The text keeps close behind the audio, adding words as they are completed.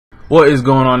What is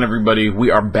going on, everybody?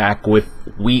 We are back with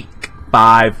week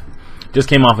 5. Just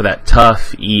came off of that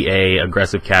tough EA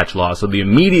aggressive catch loss. So the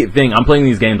immediate thing, I'm playing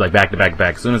these games like back to back to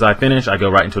back. As soon as I finish, I go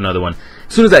right into another one.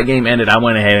 As soon as that game ended, I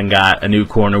went ahead and got a new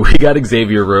corner. We got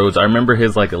Xavier Rhodes. I remember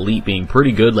his like elite being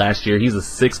pretty good last year. He's a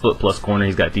 6-foot+ corner.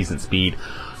 He's got decent speed.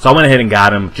 So I went ahead and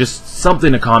got him. Just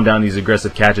something to calm down these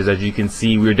aggressive catches. As you can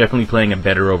see, we're definitely playing a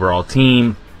better overall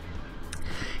team.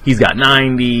 He's got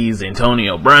 90s,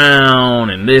 Antonio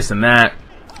Brown, and this and that.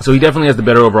 So he definitely has the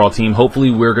better overall team. Hopefully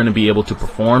we're going to be able to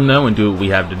perform, though, and do what we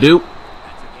have to do.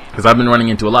 Because I've been running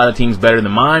into a lot of teams better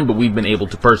than mine, but we've been able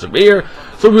to persevere.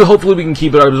 So hopefully we can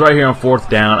keep it up. It was right here on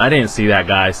 4th down. I didn't see that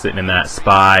guy sitting in that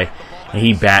spy. And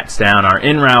he bats down our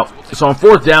in route. So on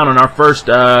 4th down on our first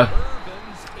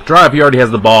drive, he already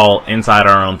has the ball inside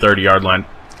our own 30-yard line.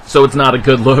 So it's not a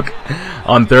good look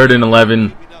on 3rd and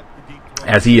 11.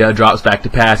 As he drops back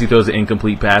to pass, he throws an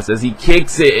incomplete pass. As he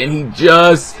kicks it, and he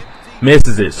just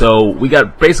misses it. So we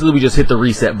just hit the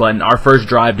reset button. Our first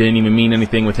drive didn't even mean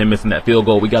anything with him missing that field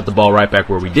goal. We got the ball right back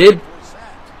where we did.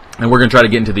 And we're going to try to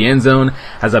get into the end zone.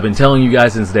 As I've been telling you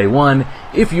guys since day one,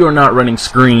 if you are not running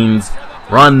screens,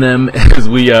 run them, as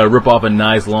we rip off a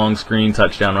nice long screen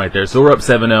touchdown right there. So we're up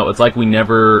 7-0. It's like we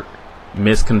never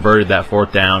misconverted that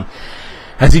 4th down.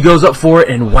 As he goes up for it,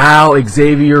 and wow,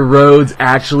 Xavier Rhodes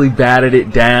actually batted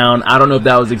it down. I don't know if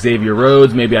that was Xavier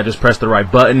Rhodes. Maybe I just pressed the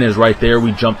right button. As right there,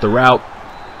 we jumped the route.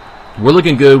 We're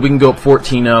looking good. We can go up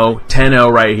 14-0,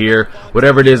 10-0 right here.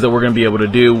 Whatever it is that we're going to be able to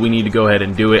do, we need to go ahead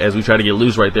and do it as we try to get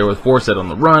loose right there with 4 set on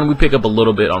the run. We pick up a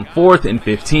little bit on 4th and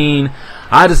 15.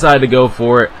 I decided to go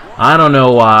for it. I don't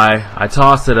know why. I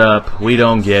tossed it up. We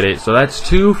don't get it. So that's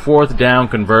 2 4th down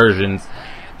conversions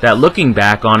that, looking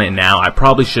back on it now, I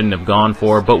probably shouldn't have gone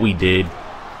for, but we did.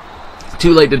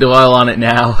 Too late to dwell on it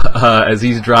now. As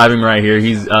he's driving right here,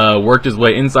 he's worked his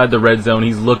way inside the red zone.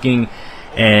 He's looking,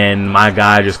 and my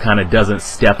guy just kind of doesn't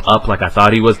step up like I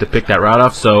thought he was to pick that route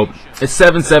off. So it's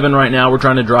 7-7 right now. We're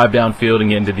trying to drive downfield and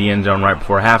get into the end zone right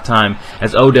before halftime,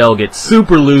 as Odell gets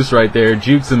super loose right there,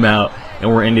 jukes him out,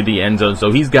 and we're into the end zone.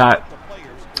 So he's got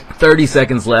 30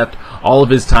 seconds left, all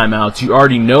of his timeouts. You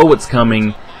already know what's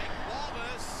coming.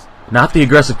 Not the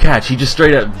aggressive catch. He just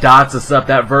straight up dots us up.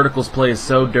 That verticals play is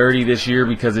so dirty this year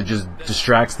because it just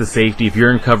distracts the safety. If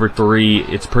you're in cover 3,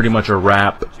 it's pretty much a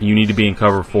wrap. You need to be in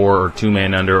cover 4 or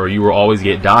 2-man under, or you will always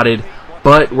get dotted.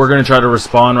 But we're going to try to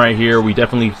respond right here. We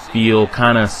definitely feel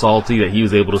kind of salty that he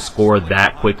was able to score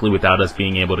that quickly without us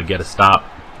being able to get a stop.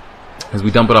 As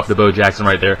we dump it off to Bo Jackson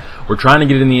right there. We're trying to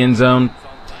get it in the end zone,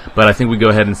 but I think we go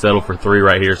ahead and settle for 3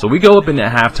 right here. So we go up into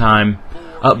halftime,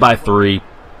 up by 3.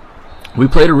 We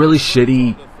played a really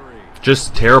shitty,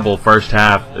 just terrible first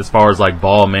half as far as like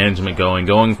ball management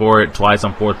going for it twice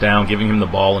on 4th down, giving him the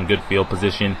ball in good field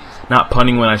position, not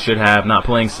punting when I should have, not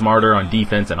playing smarter on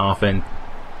defense and offense.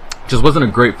 Just wasn't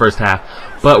a great first half,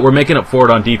 but we're making up for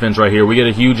it on defense right here. We get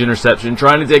a huge interception,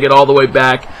 trying to take it all the way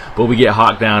back, but we get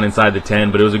hawked down inside the 10,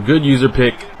 but it was a good user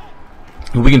pick.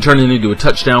 If we can turn it into a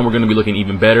touchdown, we're going to be looking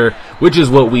even better, which is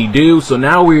what we do. So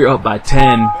now we're up by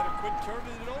 10.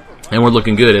 And we're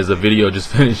looking good, as the video just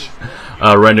finished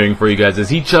rendering for you guys. As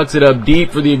he chucks it up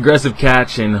deep for the aggressive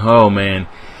catch, and oh man,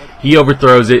 he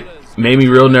overthrows it. Made me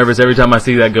real nervous every time I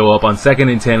see that go up. On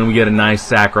 2nd and 10, we get a nice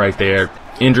sack right there.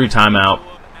 Injury timeout.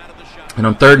 And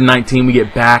on 3rd and 19, we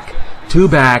get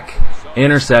back-to-back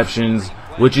interceptions,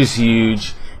 which is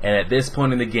huge. And at this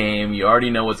point in the game, you already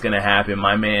know what's going to happen.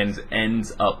 My man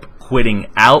ends up quitting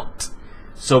out.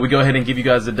 So we go ahead and give you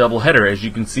guys a doubleheader. As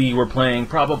you can see, we're playing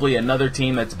probably another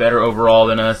team that's better overall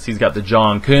than us. He's got the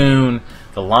John Kuhn,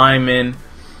 the lineman.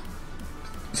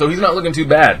 So he's not looking too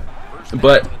bad.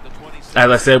 But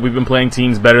as I said, we've been playing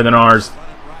teams better than ours.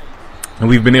 And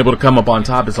we've been able to come up on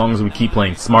top as long as we keep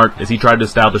playing smart. As he tried to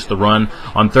establish the run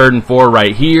on 3rd and 4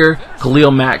 right here. Khalil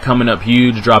Mack coming up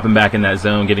huge, dropping back in that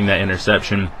zone, getting that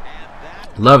interception.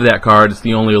 Love that card. It's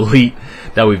the only elite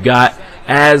that we've got.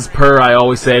 As per, I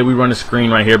always say, we run a screen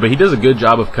right here, but he does a good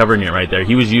job of covering it right there.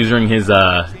 He was using his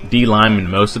D lineman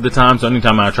most of the time, so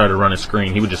anytime I try to run a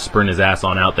screen, he would just sprint his ass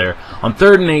on out there. On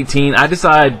 3rd and 18, I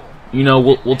decide, you know,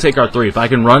 we'll take our 3. If I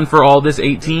can run for all this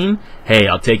 18, hey,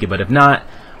 I'll take it. But if not,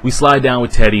 we slide down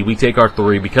with Teddy. We take our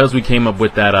 3. Because we came up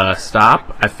with that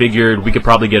stop, I figured we could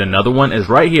probably get another one. As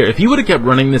right here, if he would have kept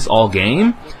running this all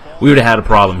game, we would have had a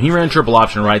problem. He ran triple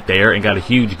option right there and got a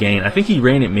huge gain. I think he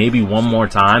ran it maybe one more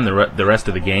time the rest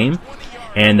of the game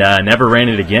and never ran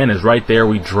it again. As right there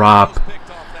we drop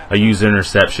a user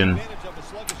interception.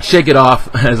 Shake it off.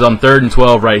 As on 3rd and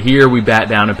 12 right here, we bat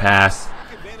down and pass,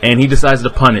 and he decides to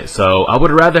punt it. So I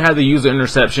would have rather had the user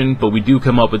interception, but we do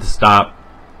come up with the stop.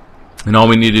 And all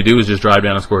we need to do is just drive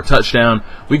down and score a touchdown.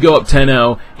 We go up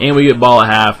 10-0, and we get ball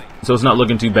at half, so it's not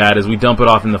looking too bad as we dump it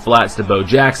off in the flats to Bo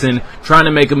Jackson, trying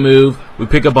to make a move. We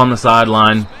pick up on the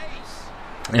sideline,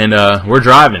 and we're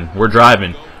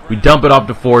driving. We dump it off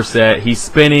to Forsett. He's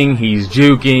spinning, he's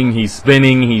juking, he's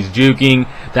spinning, he's juking.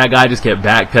 That guy just kept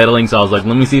backpedaling, so I was like,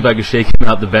 let me see if I could shake him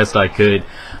out the best I could.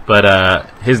 But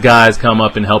his guys come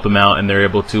up and help him out, and they're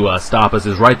able to stop us.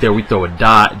 Is right there. We throw a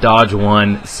dodge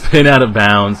one, spin out of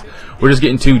bounds. We're just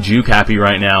getting too juke happy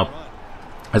right now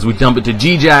as we dump it to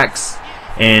G-Jax.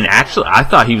 And actually, I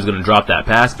thought he was going to drop that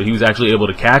pass, but he was actually able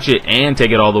to catch it and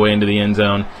take it all the way into the end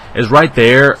zone. Is right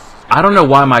there. I don't know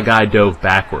why my guy dove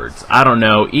backwards. I don't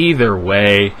know. Either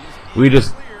way, we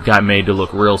just got made to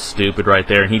look real stupid right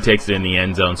there, and he takes it in the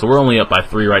end zone. So we're only up by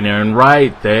 3 right now, and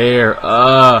right there,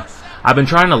 I've been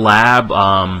trying to lab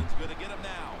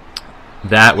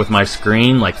that with my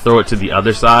screen, like throw it to the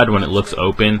other side when it looks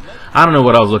open. I don't know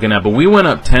what I was looking at, but we went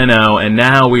up 10-0, and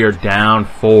now we are down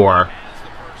 4.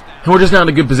 And we're just not in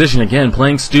a good position again,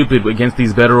 playing stupid against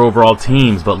these better overall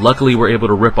teams. But luckily, we're able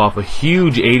to rip off a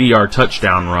huge 80-yard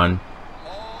touchdown run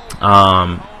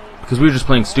because we were just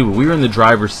playing stupid. We were in the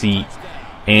driver's seat,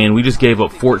 and we just gave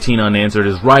up 14 unanswered.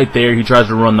 Is right there. He tries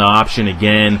to run the option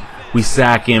again. We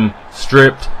sack him,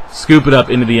 stripped, scoop it up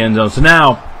into the end zone. So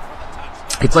now,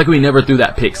 it's like we never threw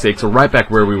that pick six. We're right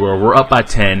back where we were. We're up by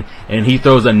 10, and he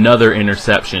throws another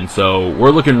interception. So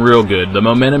we're looking real good. The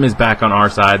momentum is back on our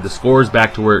side. The score is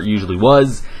back to where it usually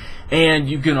was. And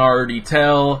you can already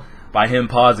tell by him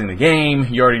pausing the game,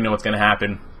 you already know what's going to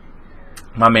happen.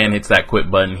 My man hits that quit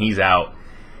button. He's out.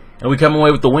 And we come away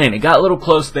with the win. It got a little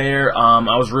close there.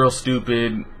 I was real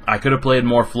stupid. I could have played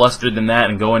more flustered than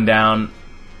that, and going down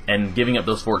and giving up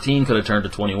those 14 could have turned to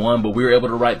 21, but we were able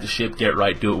to right the ship, get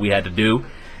right, do what we had to do.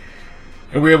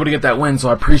 And we were able to get that win, so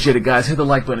I appreciate it, guys. Hit the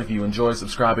like button if you enjoy.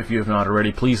 Subscribe if you have not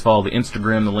already. Please follow the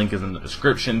Instagram. The link is in the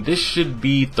description. This should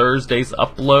be Thursday's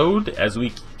upload as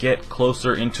we get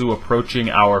closer into approaching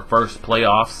our first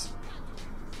playoffs.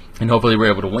 And hopefully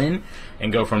we're able to win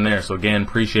and go from there. So again,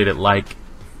 appreciate it. Like,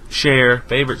 share,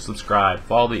 favorite, subscribe,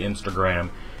 follow the Instagram.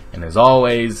 And as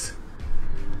always,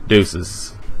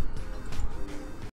 deuces.